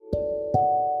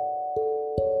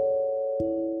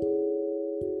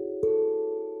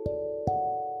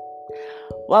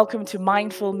Welcome to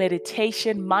Mindful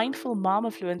Meditation, Mindful Mom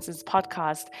Influencers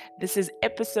podcast. This is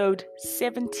episode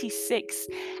 76.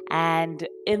 And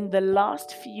in the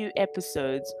last few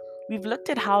episodes, we've looked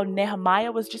at how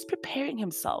Nehemiah was just preparing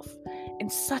himself in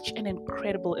such an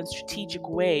incredible and strategic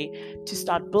way to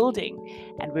start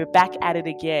building. And we're back at it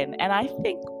again. And I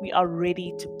think we are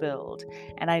ready to build.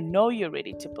 And I know you're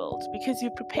ready to build because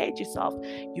you've prepared yourself.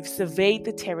 You've surveyed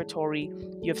the territory.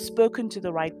 You've spoken to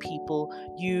the right people.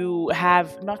 You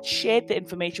have not shared the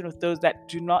information with those that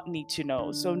do not need to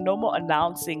know. So, no more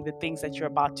announcing the things that you're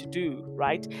about to do,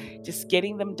 right? Just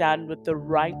getting them done with the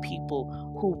right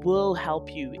people who will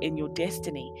help you in your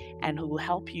destiny and who will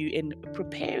help you in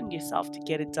preparing yourself to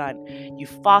get it done.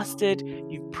 You've fasted,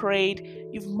 you've prayed,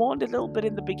 you've mourned a little bit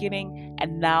in the beginning,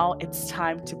 and now it's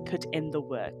time to put in the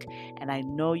work. And I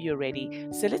know you're ready.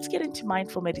 So, let's get into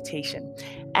mindful meditation.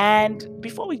 And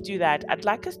before we do that, I'd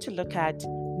like us to look at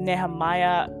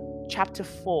Nehemiah chapter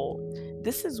 4.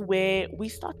 This is where we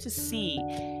start to see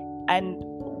and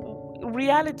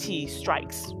reality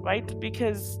strikes, right?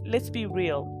 Because let's be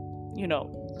real,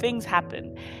 things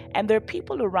happen. And there are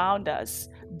people around us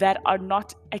that are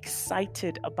not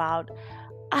excited about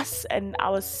us and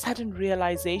our sudden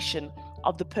realization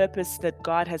of the purpose that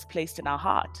God has placed in our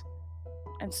heart.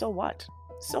 And so what?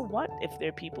 So what if there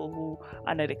are people who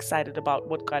are not excited about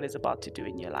what God is about to do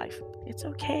in your life? It's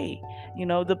okay.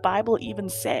 The Bible even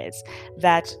says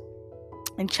that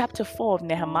in chapter 4 of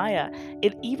Nehemiah,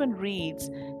 it even reads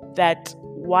that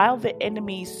while the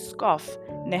enemies scoff,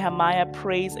 Nehemiah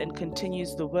prays and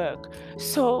continues the work.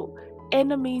 So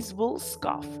enemies will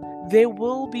scoff. There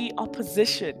will be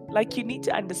opposition. Like, you need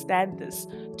to understand this.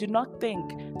 Do not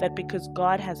think that because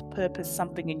God has purposed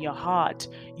something in your heart,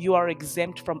 you are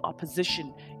exempt from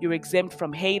opposition. You're exempt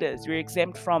from haters. You're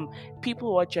exempt from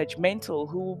people who are judgmental,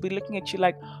 who will be looking at you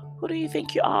like, who do you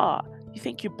think you are? You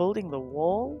think you're building the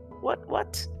wall?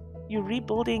 What? You're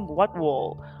rebuilding what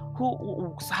wall?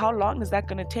 How long is that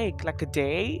going to take? Like a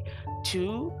day?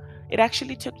 2? It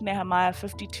actually took Nehemiah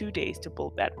 52 days to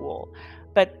build that wall.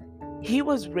 But he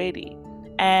was ready.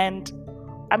 And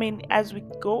as we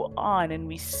go on and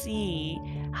we see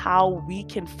how we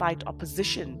can fight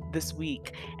opposition this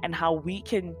week and how we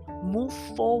can move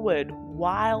forward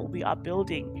while we are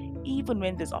building, even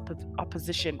when there's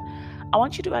opposition, I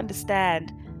want you to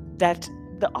understand that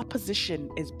the opposition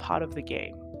is part of the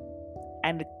game.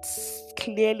 And it's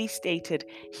clearly stated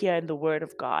here in the Word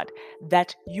of God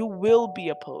that you will be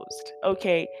opposed.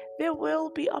 Okay, there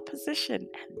will be opposition,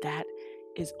 and that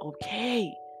is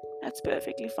okay. That's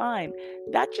perfectly fine.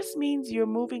 That just means you're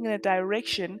moving in a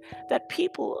direction that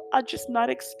people are just not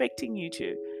expecting you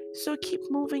to. So keep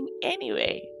moving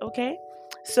anyway, okay?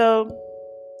 So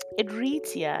it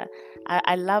reads here,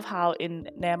 I love how in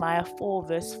Nehemiah 4,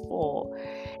 verse 4,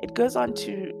 it goes on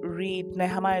to read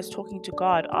Nehemiah is talking to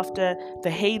God after the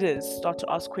haters start to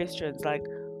ask questions like,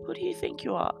 who do you think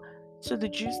you are? So the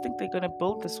Jews think they're going to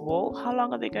build this wall. How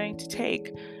long are they going to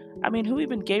take? Who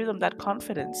even gave them that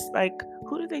confidence? Like,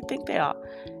 who do they think they are?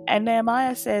 And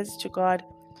Nehemiah says to God,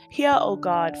 hear, O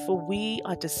God, for we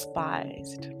are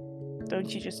despised.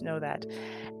 Don't you just know that?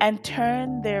 And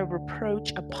turn their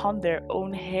reproach upon their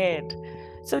own head.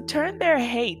 So turn their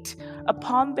hate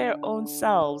upon their own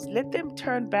selves. Let them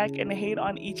turn back and hate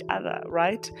on each other,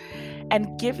 right?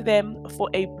 And give them for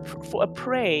a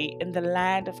prey in the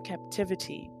land of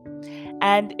captivity.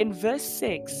 And in verse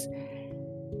 6,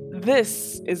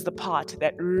 this is the part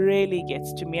that really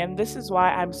gets to me. And this is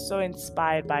why I'm so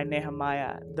inspired by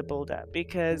Nehemiah, the builder,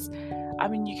 because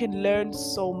you can learn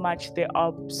so much. There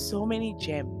are so many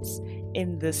gems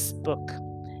in this book.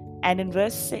 And in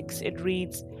verse 6, it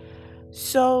reads,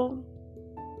 so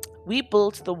we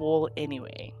built the wall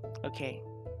anyway, okay?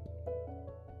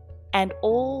 And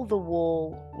all the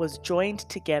wall was joined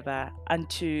together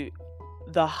unto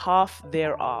the half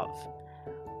thereof,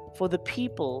 for the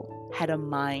people had a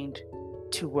mind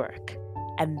to work.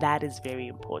 And that is very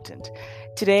important.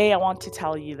 Today, I want to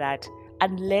tell you that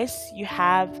unless you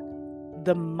have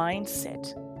the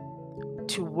mindset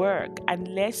to work,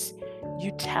 unless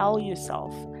you tell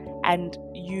yourself and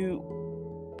you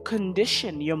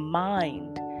condition your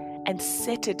mind and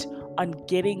set it on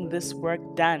getting this work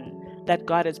done that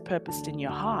God has purposed in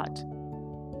your heart,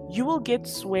 you will get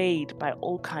swayed by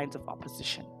all kinds of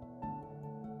opposition.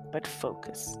 But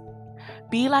focus.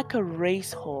 Be like a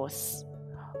racehorse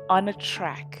on a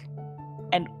track,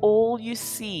 and all you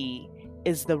see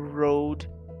is the road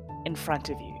in front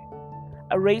of you.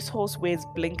 A racehorse wears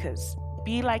blinkers.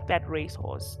 Be like that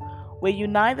racehorse, where you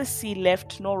neither see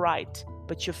left nor right,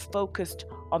 but you're focused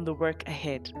on the work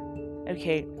ahead.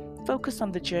 Okay, focus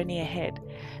on the journey ahead.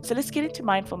 So let's get into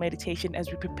mindful meditation as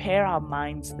we prepare our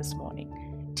minds this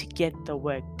morning to get the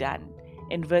work done.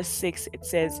 In verse 6, it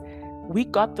says, we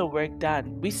got the work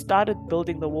done. We started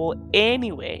building the wall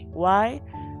anyway. Why?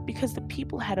 Because the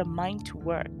people had a mind to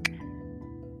work.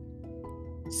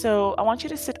 So I want you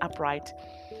to sit upright.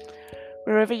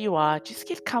 Wherever you are, just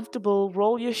get comfortable,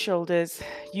 roll your shoulders.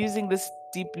 Using this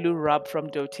deep blue rub from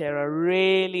doTERRA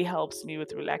really helps me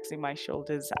with relaxing my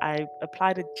shoulders. I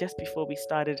applied it just before we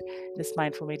started this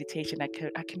mindful meditation.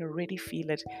 I can already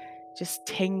feel it just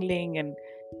tingling and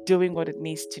doing what it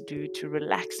needs to do to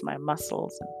relax my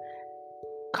muscles and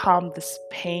calm this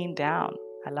pain down.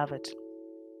 I love it.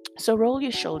 So roll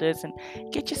your shoulders and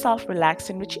get yourself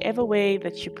relaxed in whichever way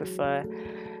that you prefer.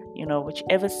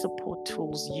 Whichever support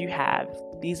tools you have.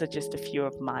 These are just a few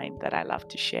of mine that I love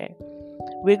to share.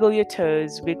 Wiggle your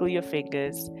toes, wiggle your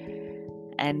fingers,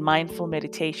 and mindful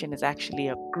meditation is actually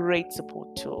a great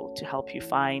support tool to help you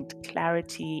find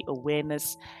clarity,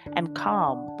 awareness, and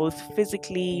calm, both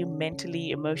physically,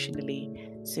 mentally, emotionally,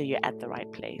 so you're at the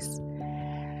right place.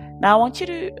 Now, I want you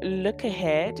to look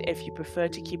ahead. If you prefer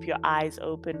to keep your eyes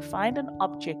open, find an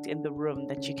object in the room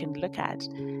that you can look at,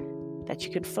 that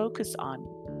you can focus on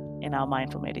in our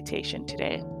mindful meditation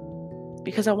today,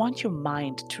 because I want your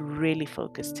mind to really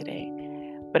focus today.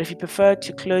 But if you prefer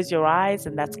to close your eyes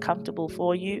and that's comfortable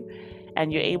for you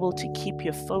and you're able to keep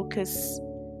your focus,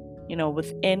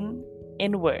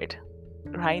 inward,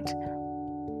 right?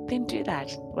 Then do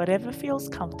that. Whatever feels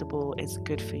comfortable is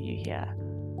good for you here.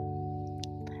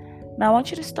 Now I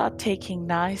want you to start taking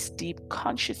nice, deep,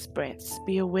 conscious breaths.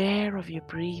 Be aware of your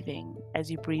breathing as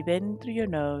you breathe in through your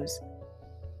nose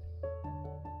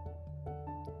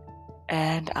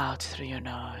and out through your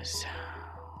nose.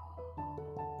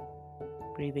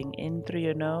 Breathing in through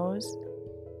your nose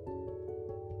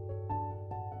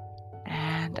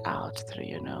and out through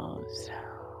your nose.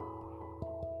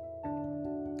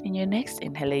 In your next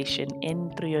inhalation,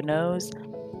 in through your nose,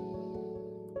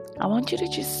 I want you to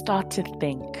just start to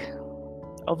think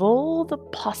of all the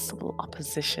possible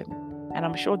opposition. And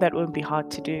I'm sure that won't be hard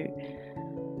to do.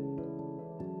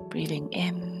 Breathing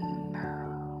in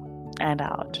and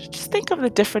out. Just think of the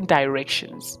different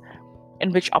directions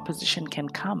in which opposition can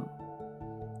come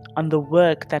on the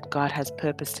work that God has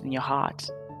purposed in your heart.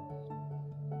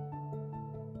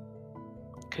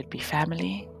 Could be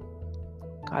family.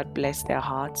 God bless their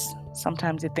hearts.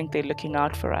 Sometimes they think they're looking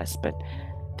out for us, but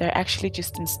they're actually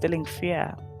just instilling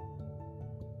fear.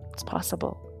 It's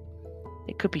possible.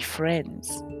 It could be friends.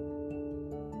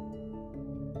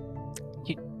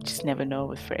 You just never know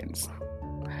with friends.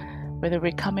 Whether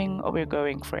we're coming or we're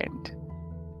going friend.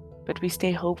 But we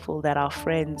stay hopeful that our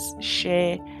friends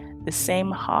share the same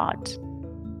heart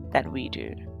that we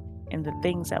do in the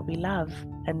things that we love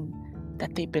and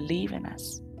that they believe in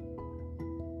us.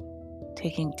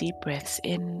 Taking deep breaths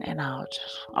in and out.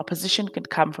 Opposition can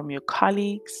come from your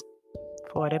colleagues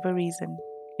for whatever reason.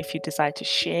 If you decide to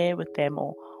share with them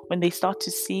or when they start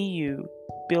to see you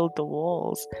build the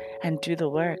walls and do the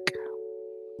work.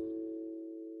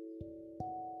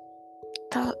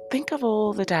 Think of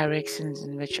all the directions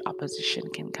in which opposition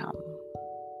can come.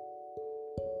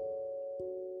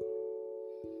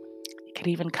 It could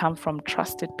even come from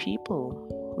trusted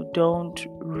people who don't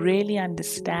really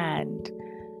understand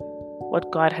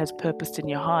what God has purposed in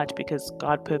your heart, because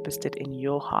God purposed it in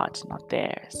your heart, not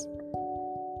theirs.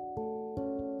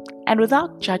 And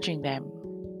without judging them,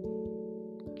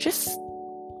 just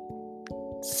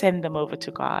send them over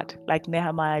to God, like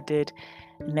Nehemiah did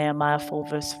in Nehemiah 4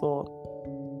 verse 4.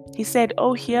 He said,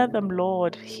 "Oh, hear them,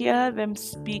 Lord, hear them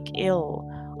speak ill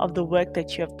of the work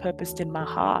that you have purposed in my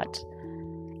heart,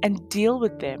 and deal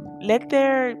with them. Let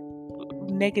their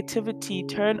negativity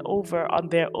turn over on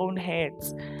their own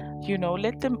heads.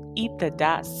 Let them eat the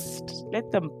dust.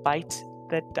 Let them bite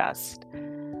the dust.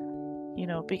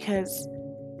 Because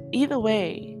either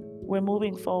way, we're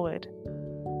moving forward.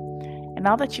 And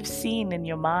now that you've seen in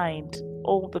your mind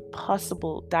all the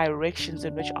possible directions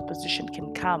in which opposition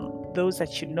can come, those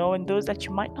that you know and those that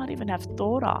you might not even have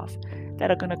thought of,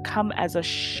 that are going to come as a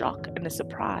shock and a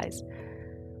surprise,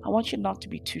 I want you not to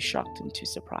be too shocked and too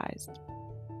surprised.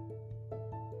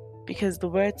 Because the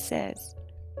word says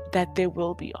that there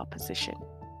will be opposition.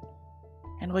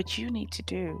 And what you need to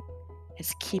do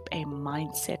is keep a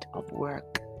mindset of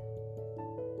work.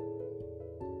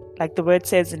 Like the word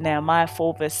says in Nehemiah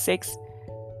 4 verse 6,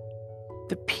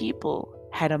 the people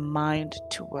had a mind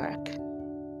to work.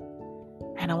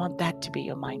 And I want that to be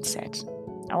your mindset.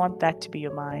 I want that to be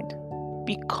your mind.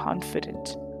 Be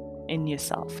confident in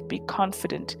yourself. Be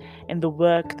confident in the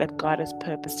work that God has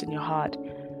purposed in your heart.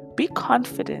 Be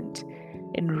confident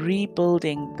in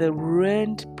rebuilding the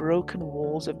ruined, broken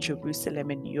walls of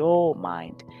Jerusalem in your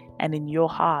mind and in your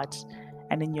heart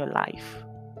and in your life.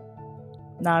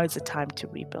 Now is the time to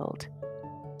rebuild.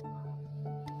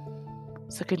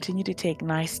 So continue to take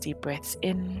nice deep breaths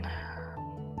in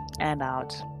and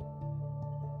out.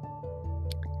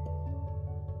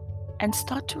 And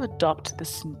start to adopt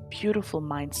this beautiful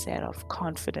mindset of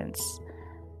confidence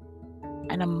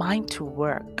and a mind to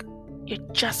work. You're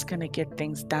just going to get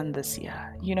things done this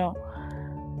year.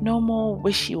 No more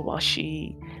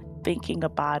wishy-washy thinking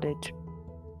about it,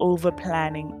 over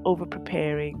planning, over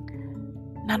preparing.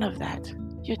 None of that.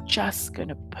 You're just going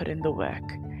to put in the work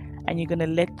and you're going to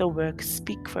let the work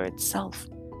speak for itself.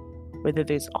 Whether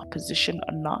there's opposition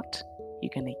or not,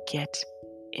 you're going to get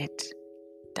it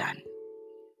done.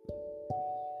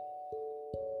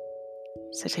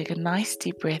 So take a nice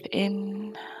deep breath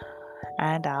in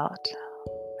and out.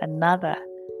 Another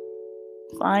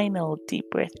final deep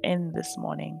breath in this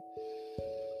morning.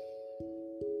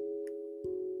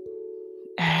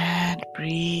 And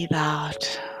breathe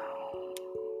out.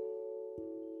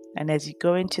 And as you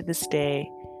go into this day,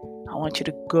 I want you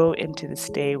to go into this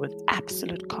day with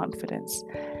absolute confidence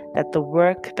that the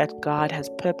work that God has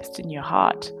purposed in your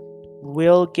heart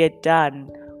will get done,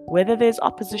 whether there's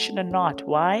opposition or not.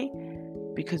 Why?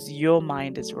 Because your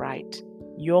mind is right.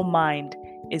 Your mind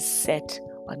is set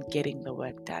on getting the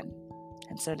work done.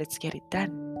 And so let's get it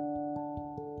done.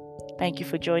 Thank you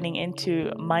for joining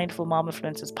into Mindful Mom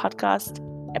Influencers podcast,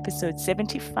 episode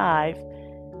 75.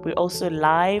 We're also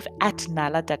live at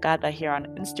Nala Dagada here on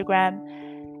Instagram.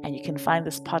 And you can find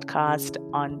this podcast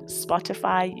on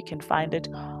Spotify. You can find it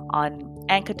on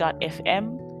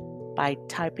anchor.fm by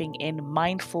typing in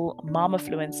Mindful Mom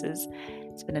Influencers.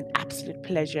 It's been an absolute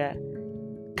pleasure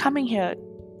coming here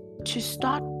to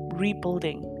start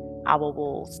rebuilding our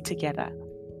walls together.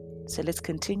 So let's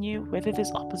continue, whether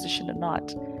there's opposition or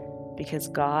not, because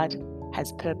God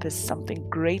has purposed something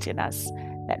great in us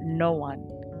that no one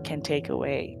can take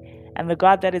away. And the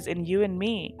God that is in you and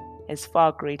me is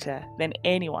far greater than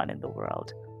anyone in the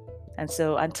world. And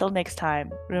so until next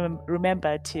time,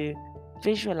 remember to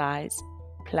visualize,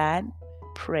 plan,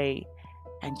 pray,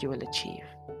 and you will achieve.